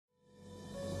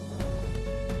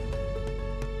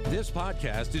This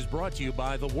podcast is brought to you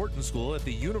by the Wharton School at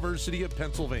the University of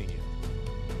Pennsylvania.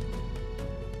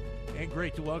 And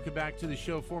great to welcome back to the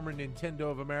show former Nintendo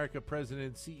of America President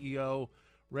and CEO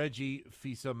Reggie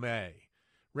Fils-Aimé.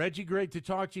 Reggie, great to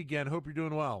talk to you again. Hope you're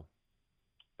doing well.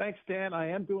 Thanks, Dan. I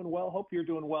am doing well. Hope you're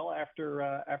doing well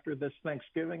after this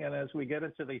Thanksgiving and as we get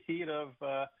into the heat of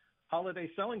holiday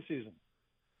selling season.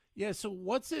 Yeah, so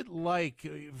what's it like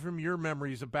from your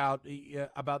memories about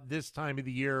this time of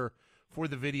the year for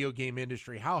the video game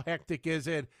industry? How hectic is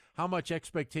it? How much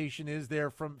expectation is there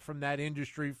from that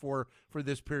industry for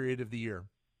this period of the year?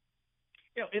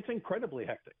 It's incredibly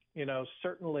hectic.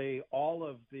 Certainly all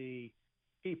of the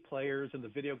key players in the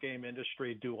video game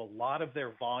industry do a lot of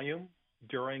their volume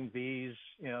during these,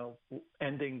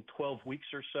 ending 12 weeks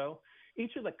or so.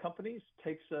 Each of the companies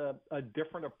takes a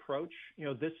different approach.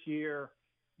 This year,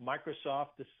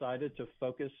 Microsoft decided to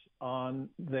focus on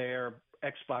their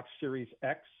Xbox Series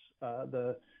X,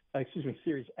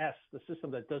 Series S, the system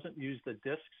that doesn't use the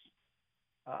discs.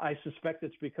 I suspect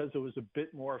it's because it was a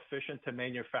bit more efficient to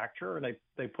manufacture, and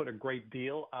they put a great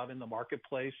deal out in the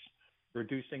marketplace,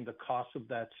 reducing the cost of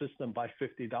that system by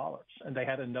 $50, and they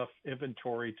had enough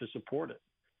inventory to support it.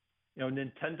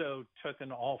 Nintendo took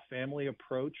an all-family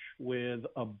approach with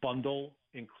a bundle,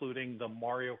 including the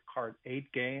Mario Kart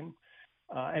 8 game.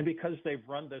 And because they've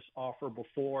run this offer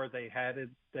before, they had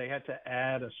to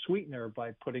add a sweetener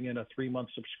by putting in a 3-month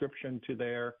subscription to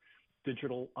their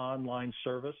digital online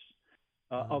service.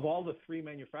 Of all the three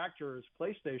manufacturers,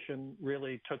 PlayStation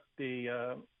really took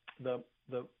the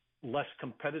less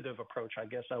competitive approach, I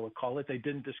guess I would call it. They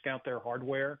didn't discount their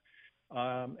hardware,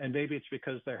 and maybe it's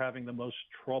because they're having the most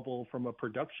trouble from a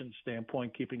production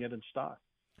standpoint keeping it in stock.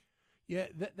 Yeah,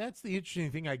 that's the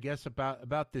interesting thing, I guess,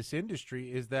 about this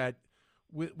industry is that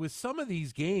with some of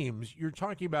these games, you're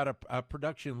talking about a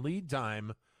production lead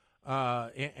time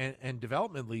and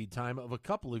development lead time of a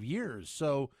couple of years.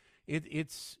 So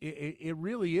it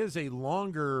really is a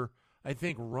longer, I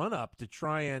think, run up to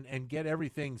try and get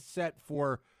everything set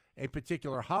for a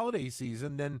particular holiday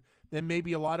season than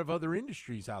maybe a lot of other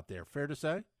industries out there. Fair to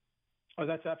say? Oh,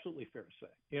 that's absolutely fair to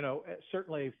say.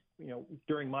 Certainly,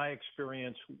 during my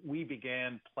experience, we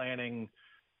began planning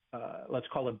let's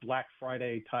call it Black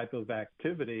Friday type of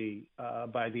activity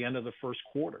by the end of the first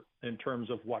quarter in terms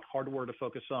of what hardware to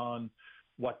focus on,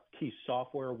 what key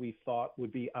software we thought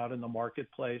would be out in the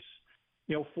marketplace.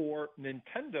 For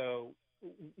Nintendo,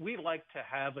 we like to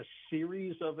have a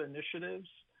series of initiatives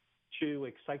to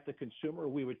excite the consumer.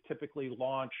 We would typically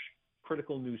launch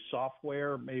critical new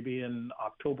software maybe in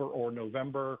October or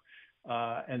November,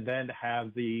 and then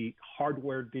have the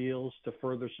hardware deals to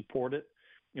further support it.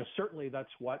 Certainly that's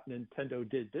what Nintendo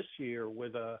did this year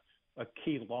with a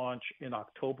key launch in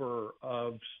October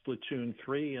of Splatoon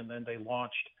 3, and then they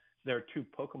launched their 2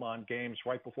 Pokemon games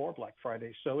right before Black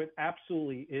Friday. So it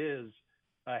absolutely is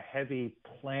a heavy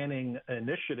planning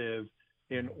initiative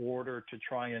in order to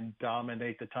try and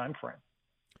dominate the time frame.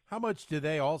 How much do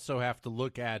they also have to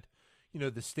look at,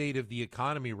 the state of the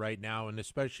economy right now, and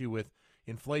especially with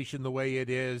inflation the way it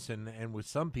is, and with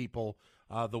some people,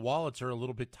 the wallets are a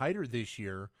little bit tighter this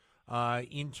year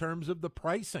in terms of the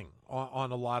pricing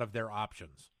on a lot of their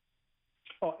options?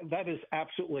 Oh, that is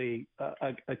absolutely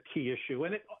a key issue,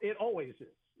 and it always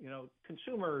is.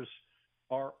 Consumers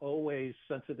are always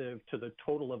sensitive to the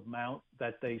total amount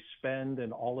that they spend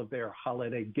in all of their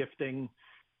holiday gifting,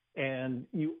 and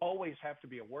you always have to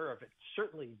be aware of it.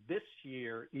 Certainly this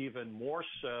year, even more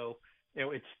so.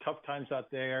 It's tough times out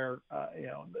there.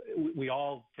 We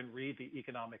all can read the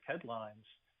economic headlines.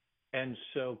 And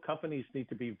so companies need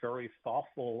to be very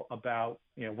thoughtful about,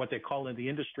 what they call in the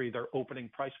industry their opening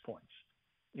price points.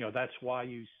 That's why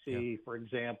you see, for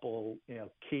example,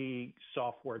 key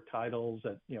software titles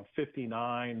at,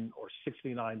 $59 or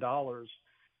 $69.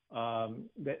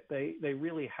 That they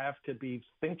really have to be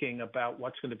thinking about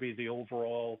what's going to be the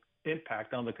overall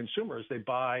impact on the consumer as they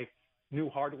buy new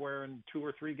hardware and 2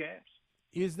 or 3 games.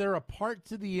 Is there a part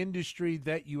to the industry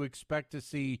that you expect to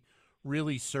see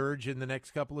really surge in the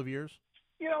next couple of years?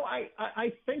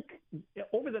 I think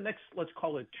over the next, let's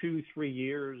call it 2-3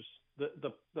 years,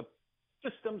 the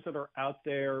systems that are out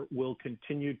there will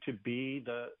continue to be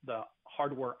the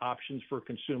hardware options for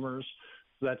consumers.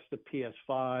 So that's the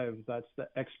PS5, that's the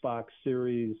Xbox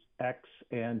Series X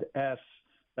and S,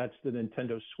 that's the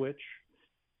Nintendo Switch.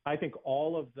 I think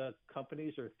all of the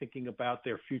companies are thinking about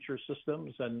their future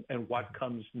systems and what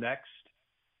comes next.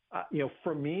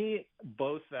 For me,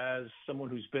 both as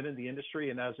someone who's been in the industry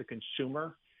and as a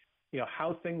consumer,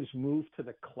 how things move to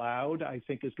the cloud, I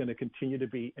think is going to continue to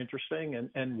be interesting.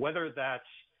 And whether that's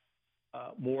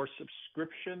more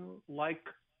subscription-like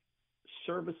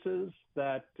services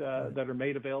that are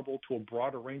made available to a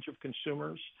broader range of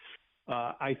consumers.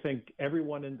 I think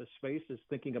everyone in the space is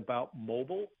thinking about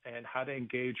mobile and how to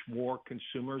engage more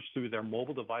consumers through their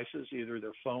mobile devices, either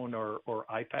their phone or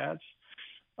iPads.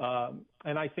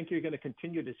 And I think you're going to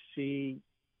continue to see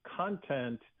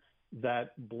content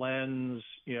that blends,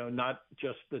 not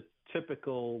just the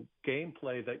typical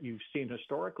gameplay that you've seen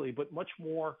historically, but much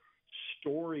more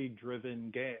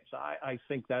story-driven games. I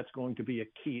think that's going to be a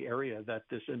key area that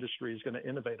this industry is going to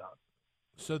innovate on.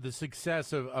 So the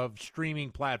success of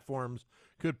streaming platforms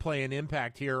could play an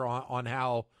impact here on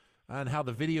how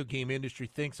the video game industry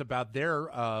thinks about their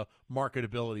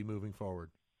marketability moving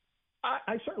forward.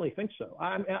 I certainly think so.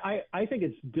 I think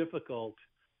it's difficult,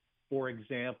 for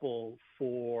example,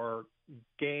 for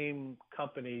game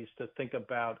companies to think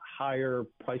about higher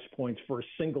price points for a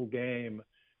single game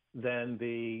than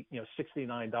the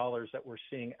 $69 that we're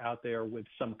seeing out there with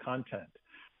some content.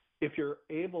 If you're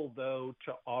able, though,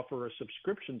 to offer a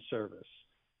subscription service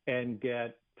and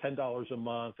get $10 a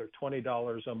month or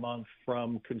 $20 a month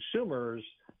from consumers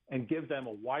and give them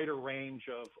a wider range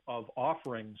of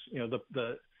offerings,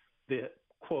 the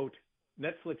quote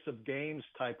Netflix of games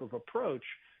type of approach,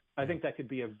 I think that could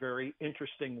be a very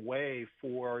interesting way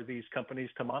for these companies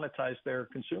to monetize their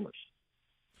consumers.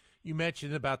 You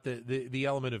mentioned about the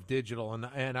element of digital,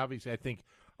 and obviously I think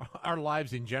our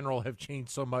lives in general have changed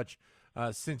so much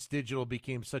since digital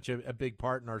became such a big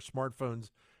part in our smartphones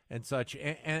and such.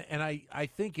 And I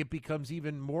think it becomes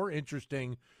even more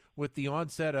interesting with the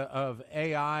onset of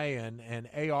AI and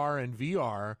AR and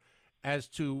VR as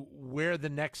to where the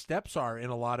next steps are in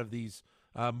a lot of these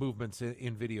movements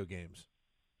in video games.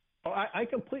 Oh, I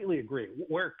completely agree.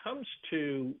 Where it comes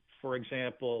to, for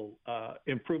example,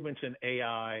 improvements in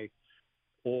AI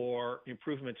or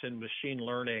improvements in machine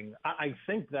learning, I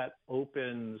think that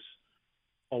opens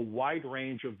a wide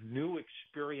range of new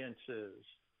experiences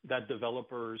that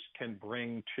developers can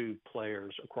bring to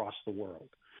players across the world.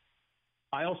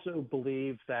 I also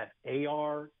believe that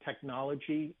AR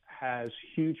technology has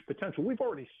huge potential. We've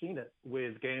already seen it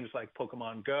with games like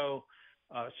Pokemon Go.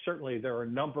 Certainly, there are a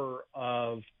number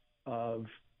of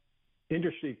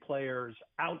industry players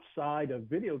outside of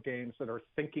video games that are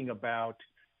thinking about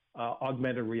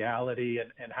augmented reality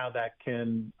and how that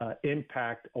can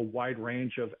impact a wide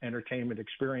range of entertainment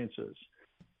experiences.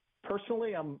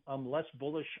 Personally, I'm less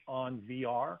bullish on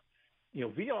VR.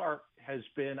 VR has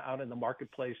been out in the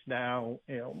marketplace now,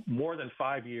 more than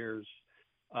 5 years.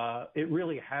 It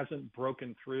really hasn't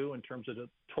broken through in terms of the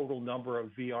total number of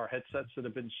VR headsets that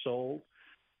have been sold.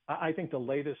 I think the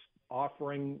latest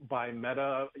offering by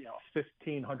Meta,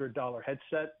 $1,500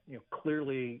 headset,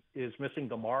 clearly is missing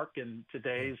the mark in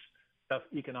today's tough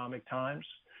economic times.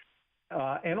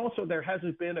 And also, there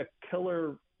hasn't been a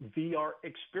killer VR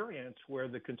experience where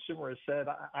the consumer has said,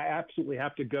 I absolutely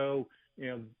have to go,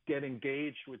 get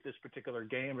engaged with this particular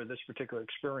game or this particular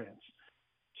experience.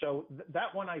 So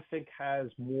that one, I think, has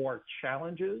more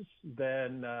challenges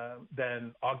than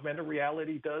augmented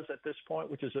reality does at this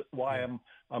point, which is why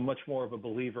I'm much more of a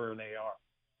believer in AR.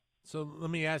 So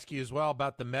let me ask you as well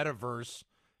about the metaverse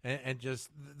and just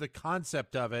the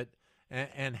concept of it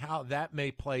and how that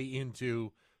may play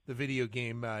into the video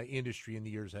game industry in the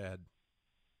years ahead.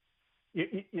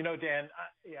 Dan,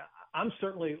 I'm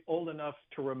certainly old enough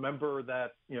to remember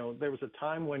that, there was a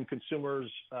time when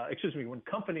when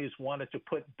companies wanted to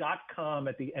put .com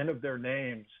at the end of their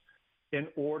names in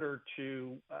order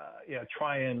to,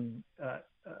 try and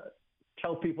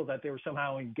tell people that they were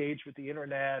somehow engaged with the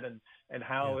internet and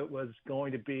how it was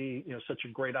going to be, such a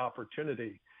great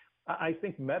opportunity. I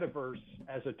think metaverse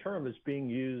as a term is being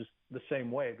used the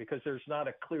same way because there's not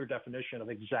a clear definition of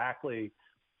exactly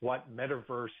what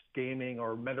metaverse gaming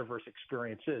or metaverse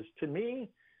experience is. To me,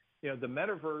 the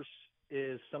metaverse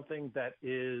is something that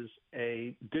is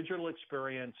a digital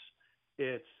experience.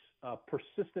 It's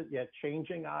persistent yet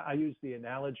changing. I use the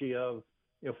analogy of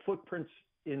footprints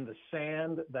in the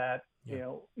sand that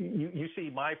you see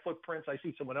my footprints, I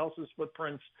see someone else's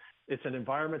footprints. It's an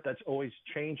environment that's always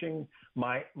changing.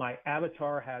 My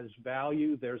avatar has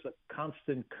value. There's a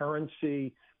constant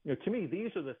currency. To me,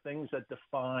 these are the things that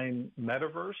define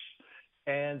metaverse,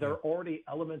 and there are already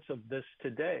elements of this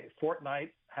today.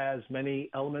 Fortnite has many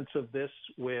elements of this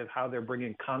with how they're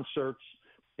bringing concerts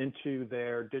into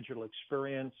their digital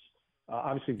experience.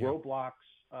 Obviously, Roblox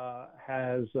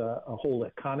has a whole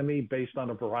economy based on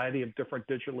a variety of different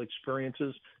digital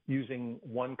experiences using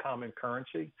one common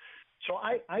currency. So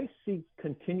I see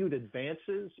continued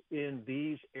advances in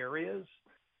these areas.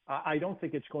 I don't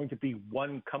think it's going to be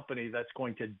one company that's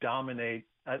going to dominate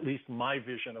at least my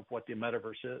vision of what the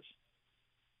metaverse is.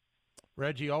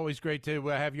 Reggie, always great to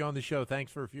have you on the show.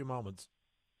 Thanks for a few moments.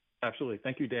 Absolutely.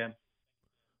 Thank you, Dan.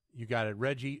 You got it.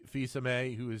 Reggie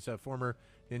Fils-Aimé, who is a former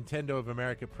Nintendo of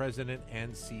America president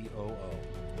and COO.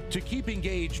 To keep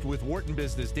engaged with Wharton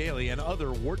Business Daily and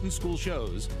other Wharton School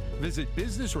shows, visit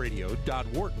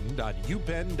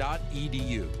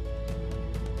businessradio.wharton.upenn.edu.